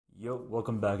Yo,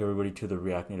 welcome back everybody to the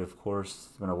React Native course.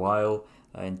 It's been a while,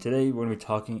 and today we're going to be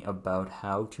talking about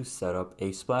how to set up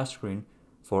a splash screen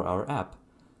for our app.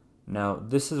 Now,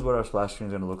 this is what our splash screen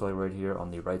is going to look like right here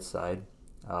on the right side.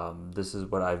 This is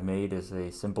what I've made. Is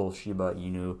a simple Shiba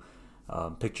Inu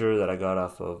picture that I got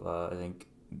off of, I think,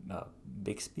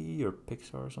 Bixby or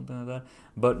Pixar or something like that.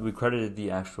 But we credited the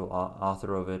actual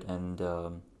author of it, and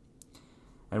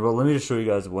well, let me just show you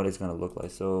guys what it's going to look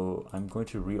like. So I'm going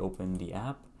to reopen the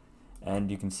app.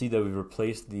 And you can see that we've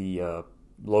replaced the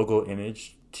logo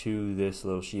image to this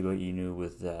little Shiba Inu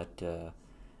with that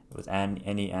with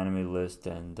any anime list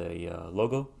and the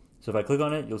logo. So if I click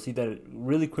on it, you'll see that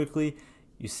really quickly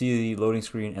you see the loading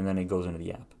screen and then it goes into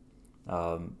the app.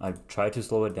 I've tried to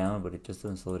slow it down, but it just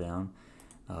doesn't slow down.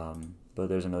 But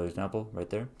there's another example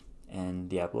right there, and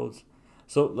the app loads.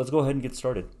 So let's go ahead and get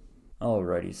started.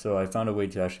 Alrighty, so I found a way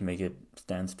to actually make it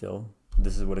stand still.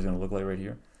 This is what it's going to look like right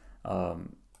here.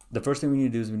 The first thing we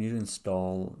need to do is we need to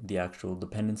install the actual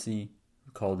dependency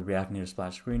called React Native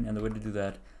Splash Screen, and the way to do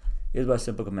that is by a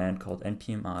simple command called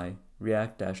npm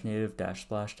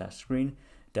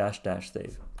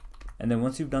react-native-splash-screen-save. And then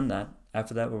once you've done that,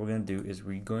 after that what we're going to do is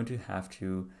we're going to have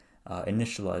to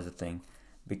initialize the thing,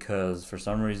 because for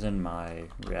some reason my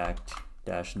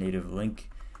React-native link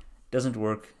doesn't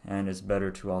work, and it's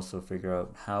better to also figure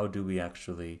out how do we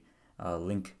actually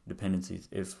link dependencies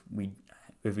if we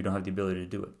don't have the ability to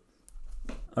do it.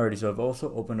 Alrighty, so I've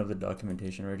also opened up the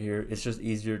documentation right here. It's just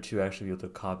easier to actually be able to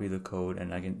copy the code,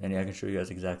 and I can show you guys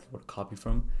exactly what to copy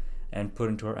from and put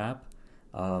into our app.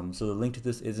 So the link to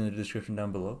this is in the description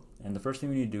down below. And the first thing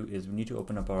we need to do is we need to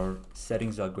open up our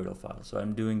settings.gradle file. So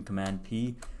I'm doing Command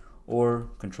P or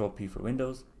Control P for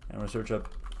Windows, and I'm going to search up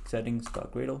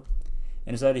settings.gradle.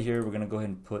 And inside of here, we're going to go ahead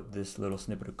and put this little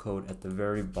snippet of code at the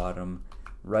very bottom,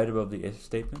 right above the if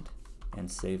statement,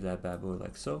 and save that bad boy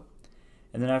like so.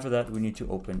 And then after that, we need to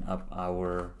open up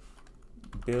our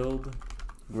build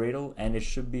Gradle, and it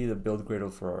should be the build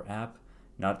Gradle for our app,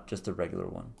 not just a regular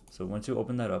one. So once you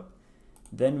open that up,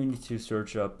 then we need to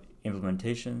search up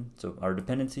implementation, so our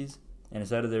dependencies, and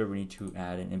inside of there we need to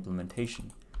add an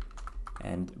implementation,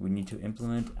 and we need to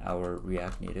implement our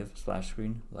React Native splash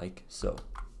screen like so.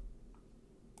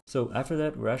 So after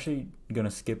that, we're actually going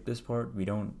to skip this part. We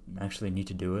don't actually need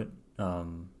to do it.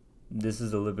 This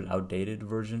is a little bit outdated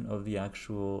version of the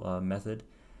actual method,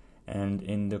 and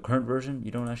in the current version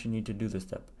you don't actually need to do this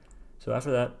step. So after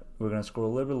that, we're going to scroll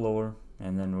a little bit lower,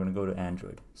 and then we're going to go to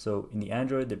Android. So in the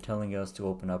Android, they're telling us to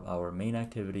open up our main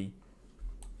activity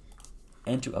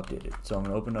and to update it. So I'm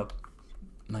going to open up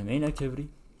my main activity,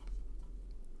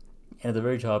 and at the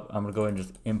very top I'm going to go ahead and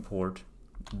just import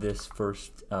this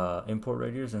first import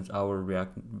right here, since our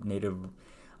React Native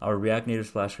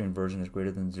splash screen version is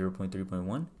greater than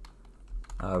 0.3.1.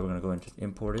 We're going to go and just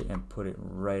import it and put it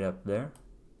right up there.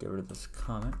 Get rid of this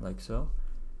comment like so.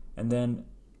 And then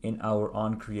in our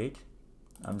onCreate,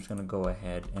 I'm just going to go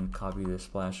ahead and copy this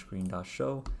splash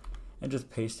screen.show and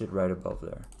just paste it right above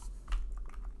there.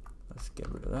 Let's get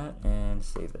rid of that and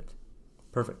save it.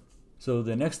 Perfect. So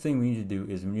the next thing we need to do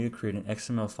is we need to create an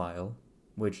XML file,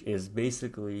 which is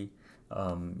basically, you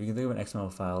can think of an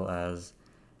XML file as,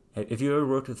 if you ever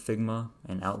worked with Figma,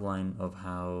 an outline of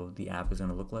how the app is going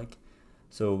to look like.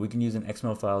 So we can use an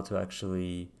XML file to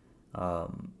actually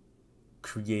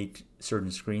create certain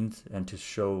screens and to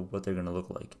show what they're going to look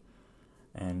like.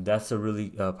 And that's a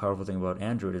really powerful thing about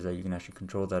Android, is that you can actually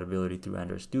control that ability through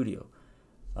Android Studio.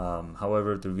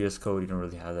 However, through VS Code, you don't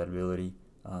really have that ability.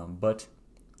 But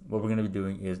what we're going to be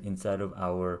doing is inside of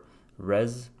our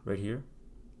res right here,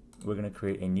 we're going to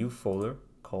create a new folder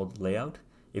called layout.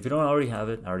 If you don't already have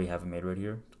it, I already have it made right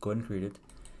here. Go ahead and create it.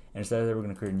 And inside of that, we're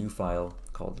going to create a new file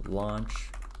called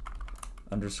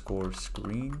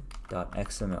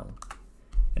launch_screen.xml.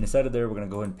 And inside of there, we're going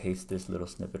to go ahead and paste this little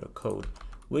snippet of code,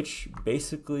 which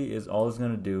basically is all it's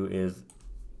going to do is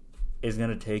going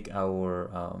to take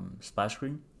our splash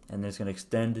screen, and then it's going to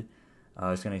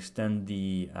extend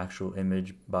the actual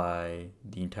image by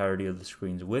the entirety of the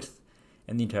screen's width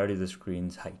and the entirety of the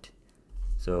screen's height.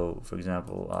 So for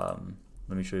example,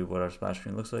 let me show you what our splash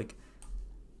screen looks like.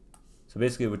 So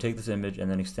basically, we take this image and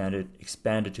then expand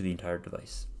it to the entire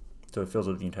device, so it fills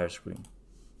up the entire screen.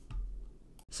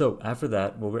 So after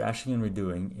that, what we're actually going to be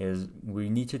doing is we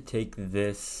need to take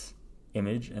this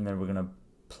image and then we're going to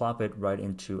plop it right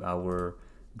into our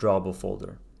drawable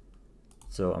folder.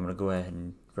 So I'm going to go ahead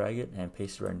and drag it and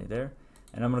paste it right into there.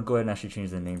 And I'm going to go ahead and actually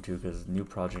change the name too, because new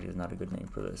project is not a good name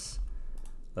for this.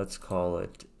 Let's call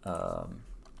it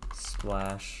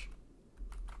splash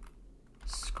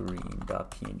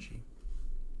screen.png.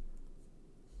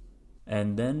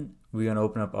 And then we're going to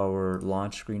open up our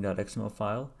launch screen.xml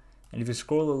file, And if you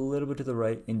scroll a little bit to the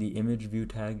right in the image view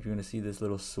tag, you're going to see this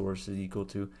little source is equal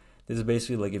to, this is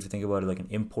basically like, if you think about it like an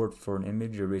import for an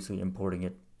image, you're basically importing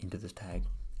it into this tag.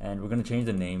 And we're going to change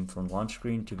the name from launch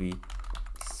screen to be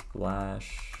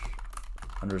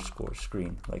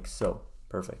splash_screen, like so.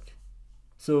 Perfect.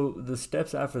 So the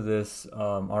steps after this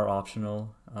are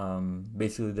optional.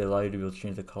 Basically, they allow you to be able to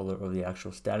change the color of the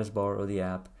actual status bar of the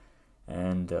app,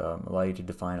 and allow you to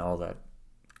define all that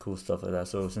cool stuff like that.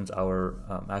 So since our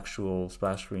actual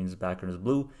splash screen's background is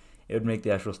blue, it would make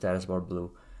the actual status bar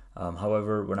blue.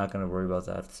 However, we're not going to worry about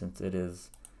that since it's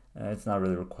not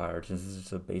really required, since this is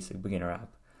just a basic beginner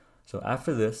app. So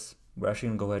after this, we're actually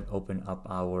going to go ahead and open up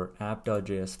our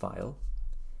app.js file,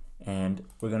 and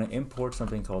we're going to import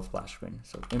something called splash screen.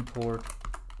 So import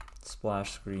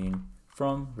splash screen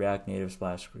from React Native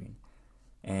splash screen.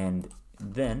 And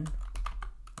then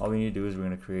all we need to do is we're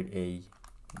going to create a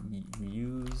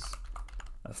use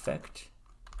effect.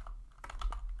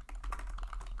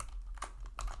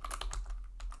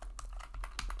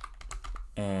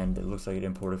 And it looks like it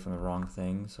imported from the wrong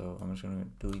thing, so I'm just going to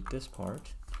delete this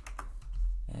part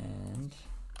and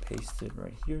paste it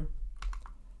right here.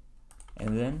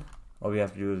 And then all we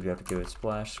have to do is we have to give it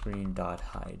splash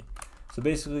screen.hide. So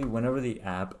basically, whenever the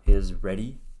app is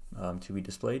ready to be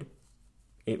displayed,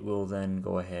 it will then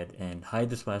go ahead and hide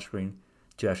the splash screen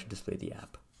to actually display the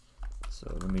app.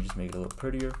 So let me just make it a little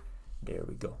prettier. There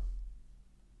we go.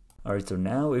 All right, so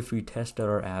now if we test out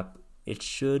our app, it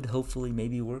should hopefully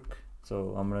maybe work.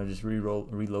 So I'm gonna just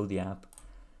reload the app,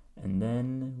 and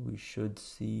then we should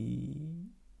see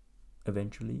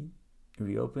eventually it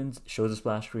reopens, shows the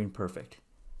splash screen. Perfect.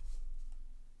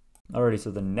 Alrighty, so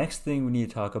the next thing we need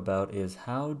to talk about is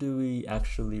how do we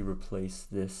actually replace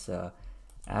this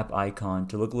app icon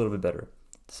to look a little bit better.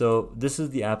 So this is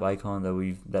the app icon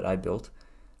that I built.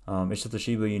 It's just the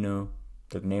Shiba Inu,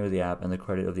 the name of the app, and the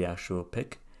credit of the actual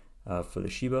pic for the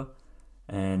Shiba.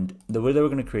 And the way that we're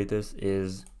going to create this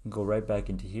is go right back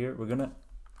into here. We're going to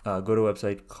go to a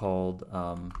website called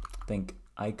I think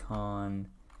appicon.co.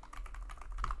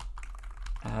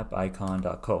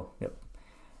 Yep.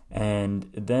 And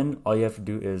then all you have to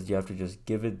do is you have to just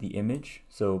give it the image.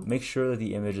 So make sure that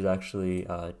the image is actually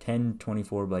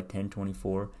 1024 by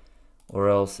 1024, or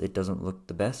else it doesn't look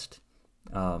the best.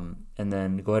 And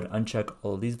then go ahead and uncheck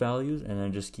all of these values, and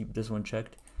then just keep this one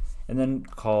checked. And then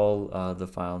call the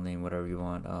file name whatever you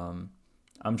want. I'm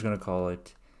just gonna call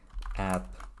it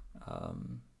app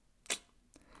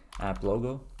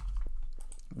logo.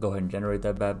 Go ahead and generate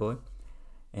that bad boy,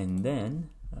 and then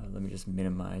let me just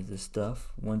minimize this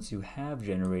stuff. Once you have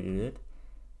generated it,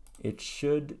 it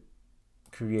should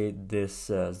create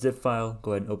this zip file.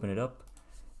 Go ahead and open it up,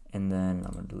 and then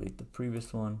I'm gonna delete the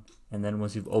previous one. And then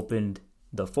once you've opened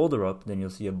the folder up, then you'll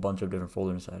see a bunch of different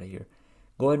folders inside of here.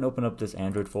 Go ahead and open up this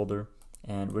Android folder,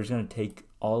 and we're just going to take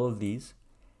all of these,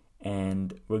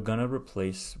 and we're going to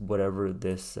replace whatever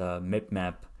this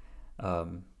mipmap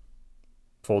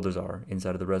folders are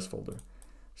inside of the res folder.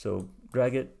 So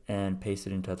drag it and paste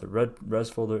it into the res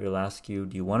folder. It'll ask you,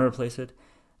 do you want to replace it?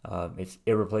 It's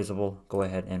irreplaceable. Go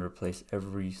ahead and replace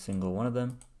every single one of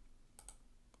them.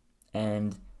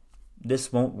 And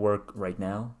this won't work right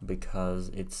now because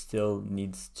it still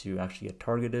needs to actually get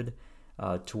targeted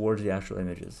towards the actual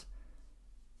images.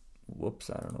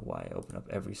 Whoops, I don't know why I open up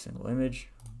every single image,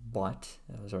 but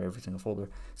sorry, every single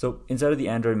folder. So inside of the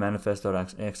Android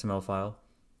manifest.xml file,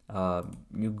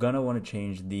 you're gonna want to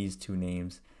change these two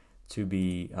names to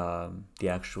be the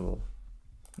actual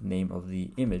name of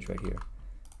the image right here.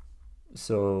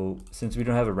 So since we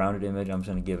don't have a rounded image, I'm just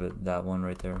gonna give it that one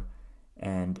right there.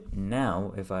 And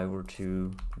now if I were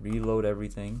to reload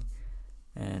everything,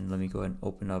 and let me go ahead and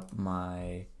open up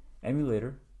my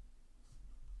emulator.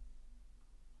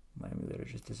 My emulator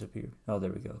just disappeared. Oh,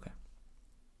 there we go. Okay.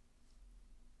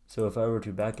 So if I were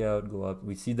to back out, go up,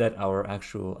 we see that our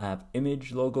actual app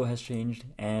image logo has changed,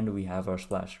 and we have our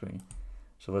splash screen.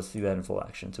 So let's see that in full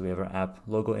action. So we have our app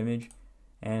logo image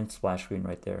and splash screen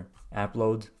right there. App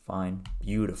loads, fine,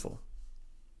 beautiful.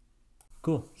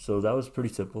 Cool. So that was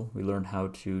pretty simple. We learned how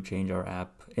to change our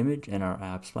app image and our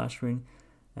app splash screen.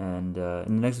 And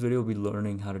in the next video, we'll be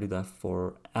learning how to do that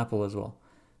for Apple as well.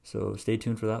 So stay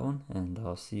tuned for that one, and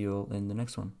I'll see you all in the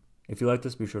next one. If you like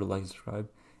this, be sure to like and subscribe,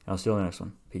 and I'll see you in the next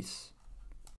one. Peace.